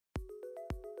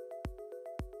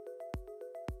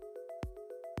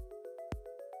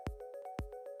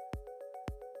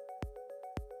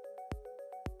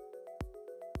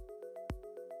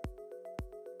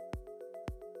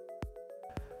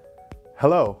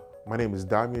Hello, my name is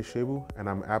Dami Ashebu and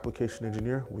I'm an application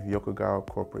engineer with Yokogawa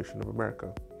Corporation of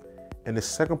America. In the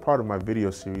second part of my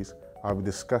video series, I'll be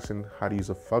discussing how to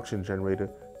use a function generator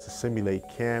to simulate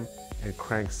cam and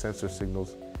crank sensor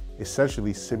signals,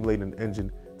 essentially simulating an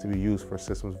engine to be used for a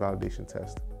systems validation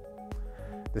test.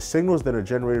 The signals that are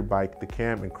generated by the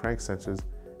cam and crank sensors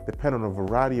depend on a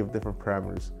variety of different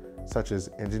parameters, such as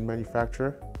engine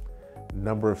manufacturer,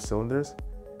 number of cylinders,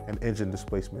 and engine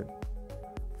displacement.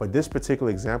 For this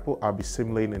particular example, I'll be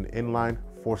simulating an inline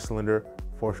 4-cylinder,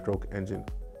 4-stroke engine.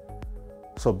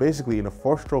 So basically, in a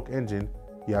 4-stroke engine,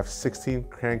 you have 16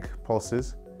 crank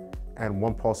pulses and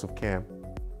 1 pulse of cam.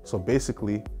 So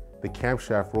basically, the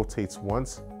camshaft rotates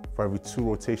once for every 2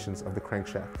 rotations of the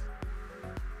crankshaft.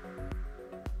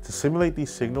 To simulate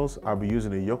these signals, I'll be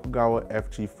using a Yokogawa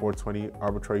FG420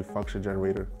 arbitrary function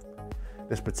generator.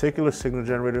 This particular signal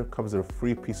generator comes with a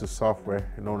free piece of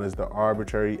software known as the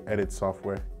Arbitrary Edit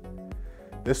software.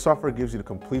 This software gives you the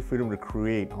complete freedom to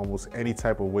create almost any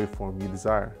type of waveform you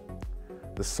desire.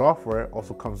 The software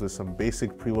also comes with some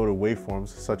basic preloaded waveforms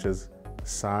such as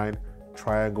sine,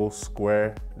 triangle,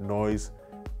 square, noise,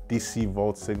 DC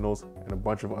volt signals, and a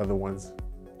bunch of other ones.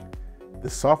 The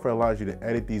software allows you to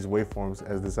edit these waveforms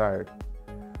as desired.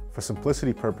 For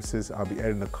simplicity purposes, I'll be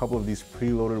editing a couple of these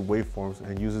preloaded waveforms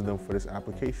and using them for this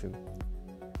application.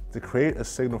 To create a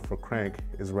signal for crank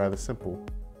is rather simple.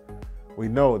 We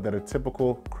know that a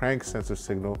typical crank sensor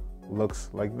signal looks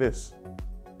like this.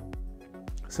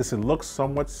 Since it looks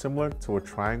somewhat similar to a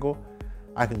triangle,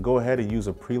 I can go ahead and use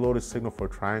a preloaded signal for a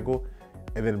triangle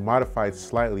and then modify it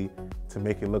slightly to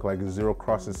make it look like a zero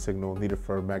crossing signal needed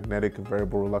for a magnetic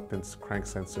variable reluctance crank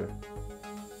sensor.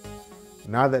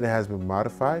 Now that it has been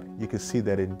modified, you can see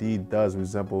that it indeed does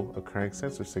resemble a crank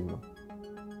sensor signal.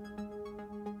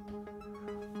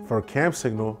 For a cam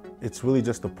signal, it's really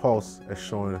just a pulse as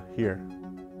shown here.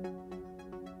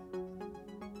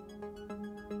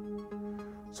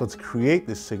 So to create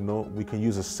this signal, we can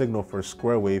use a signal for a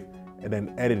square wave and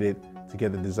then edit it to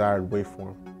get the desired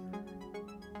waveform.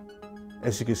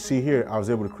 As you can see here, I was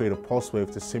able to create a pulse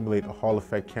wave to simulate a Hall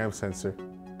effect cam sensor.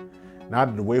 Now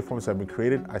that the waveforms have been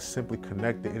created, I simply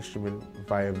connect the instrument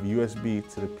via USB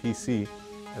to the PC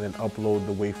and then upload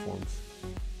the waveforms.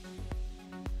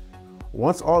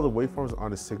 Once all the waveforms are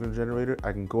on the signal generator,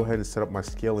 I can go ahead and set up my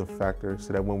scaling factor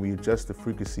so that when we adjust the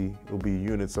frequency, it will be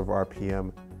units of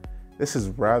RPM. This is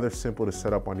rather simple to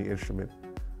set up on the instrument.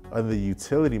 Under the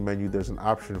utility menu, there's an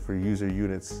option for user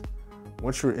units.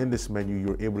 Once you're in this menu,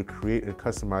 you're able to create and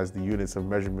customize the units of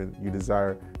measurement you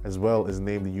desire, as well as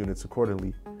name the units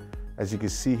accordingly. As you can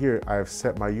see here, I have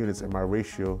set my units and my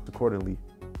ratio accordingly.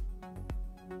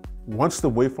 Once the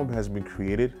waveform has been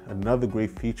created, another great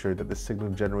feature that the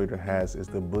signal generator has is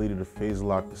the ability to phase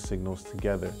lock the signals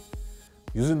together.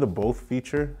 Using the both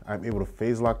feature, I'm able to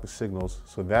phase lock the signals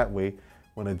so that way,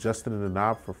 when adjusting the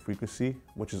knob for frequency,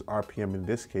 which is RPM in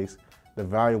this case, the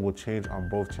value will change on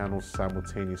both channels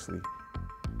simultaneously.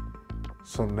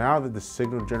 So now that the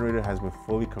signal generator has been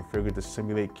fully configured to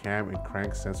simulate cam and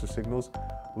crank sensor signals,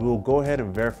 we will go ahead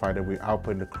and verify that we're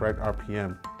outputting the correct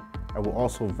RPM, and we'll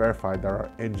also verify that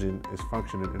our engine is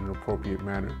functioning in an appropriate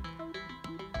manner.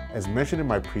 As mentioned in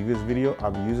my previous video,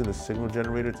 I'll be using the signal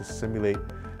generator to simulate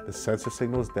the sensor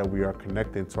signals that we are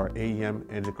connecting to our AEM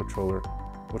engine controller,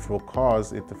 which will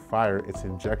cause it to fire its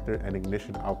injector and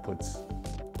ignition outputs.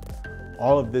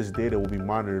 All of this data will be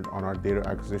monitored on our data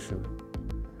acquisition.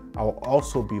 I will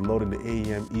also be loading the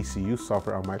AEM ECU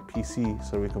software on my PC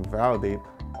so we can validate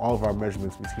all of our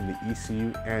measurements between the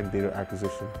ECU and data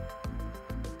acquisition.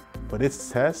 For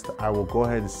this test, I will go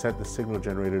ahead and set the signal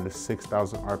generator to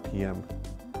 6,000 RPM.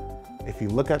 If you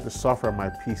look at the software on my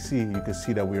PC, you can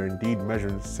see that we are indeed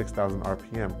measuring 6,000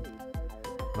 RPM.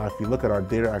 Now, if you look at our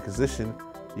data acquisition,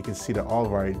 you can see that all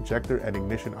of our injector and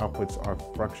ignition outputs are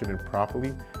functioning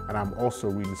properly, and I'm also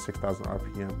reading 6,000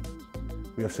 RPM.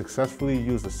 We have successfully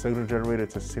used the signal generator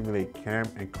to simulate cam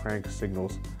and crank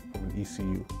signals from an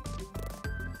ECU.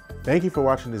 Thank you for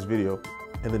watching this video.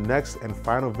 In the next and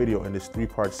final video in this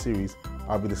 3-part series,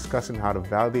 I'll be discussing how to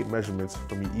validate measurements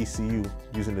from your ECU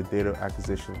using the data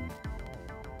acquisition.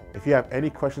 If you have any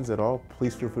questions at all,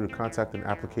 please feel free to contact an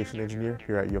application engineer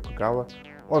here at Yokogawa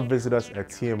or visit us at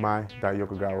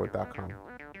tmi.yokogawa.com.